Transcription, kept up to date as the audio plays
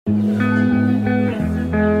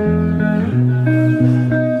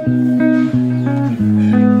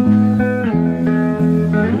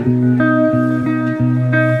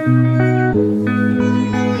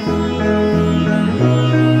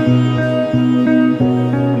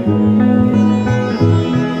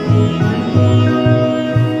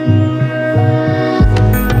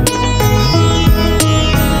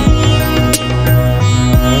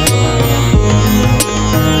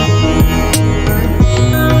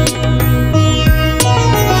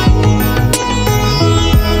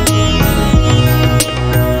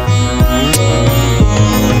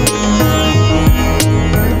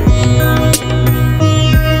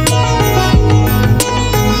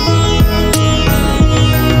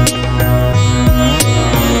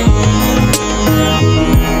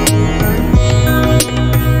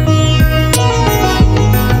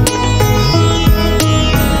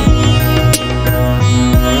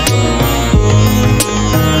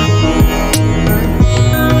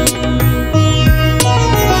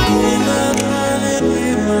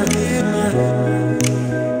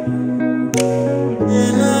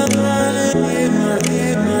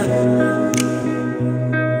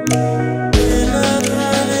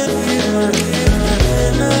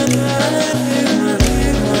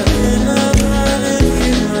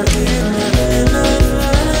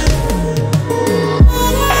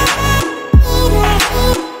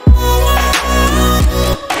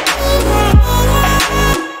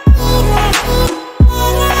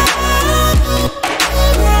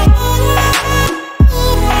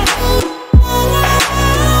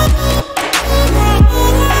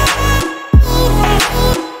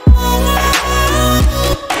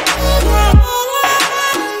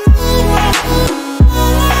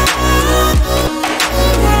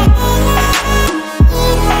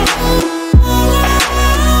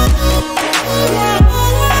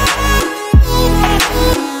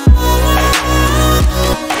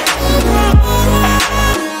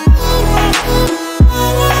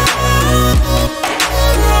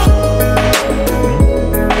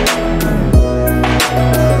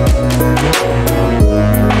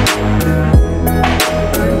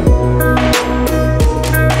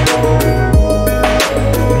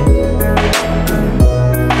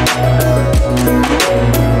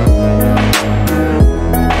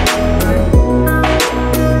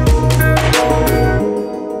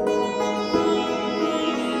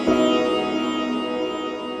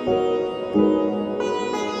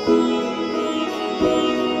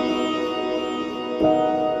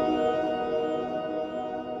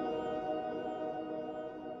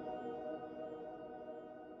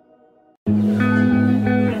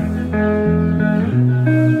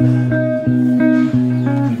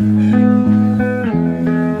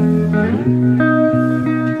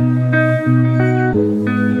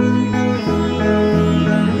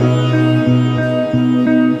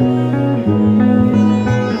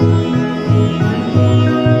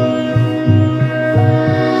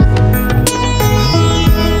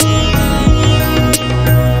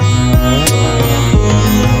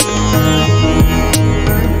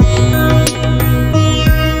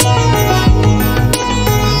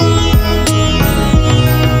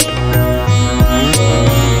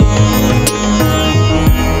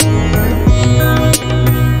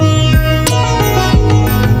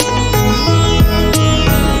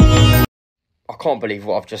can't believe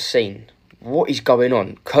what I've just seen. What is going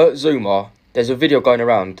on? Kurt Zouma, there's a video going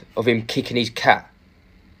around of him kicking his cat.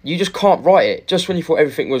 You just can't write it. Just when you thought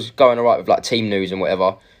everything was going alright with like team news and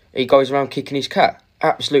whatever, he goes around kicking his cat.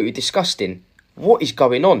 Absolutely disgusting. What is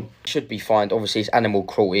going on? Should be fined. Obviously, it's animal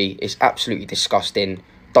cruelty. It's absolutely disgusting.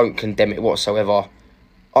 Don't condemn it whatsoever.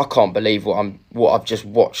 I can't believe what I've just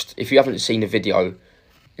watched. If you haven't seen the video,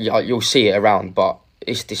 you'll see it around, but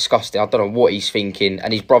it's disgusting. I don't know what he's thinking,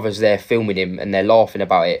 and his brother's there filming him, and they're laughing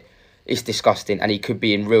about it. It's disgusting, and he could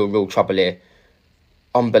be in real trouble here.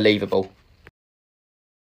 Unbelievable.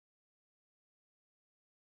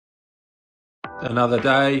 Another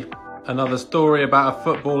day, another story about a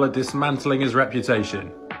footballer dismantling his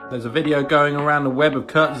reputation. There's a video going around the web of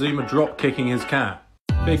Kurt Zouma drop kicking his cat.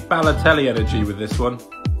 Big Balotelli energy with this one,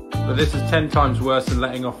 but this is 10 times worse than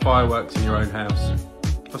letting off fireworks in your own house.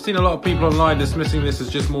 I've seen a lot of people online dismissing this as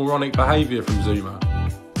just moronic behaviour from Zouma,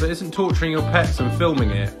 but isn't torturing your pets and filming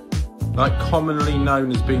it, like commonly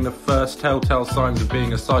known as being the first telltale signs of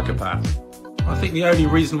being a psychopath? I think the only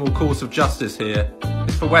reasonable course of justice here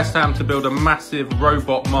is for West Ham to build a massive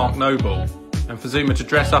robot Mark Noble, and for Zouma to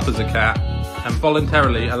dress up as a cat and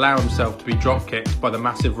voluntarily allow himself to be drop kicked by the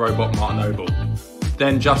massive robot Mark Noble.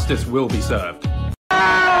 Then justice will be served.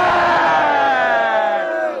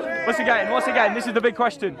 What's he getting? What's he getting? This is the big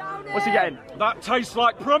question. What's he getting? That tastes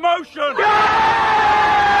like promotion!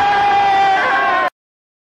 Yeah!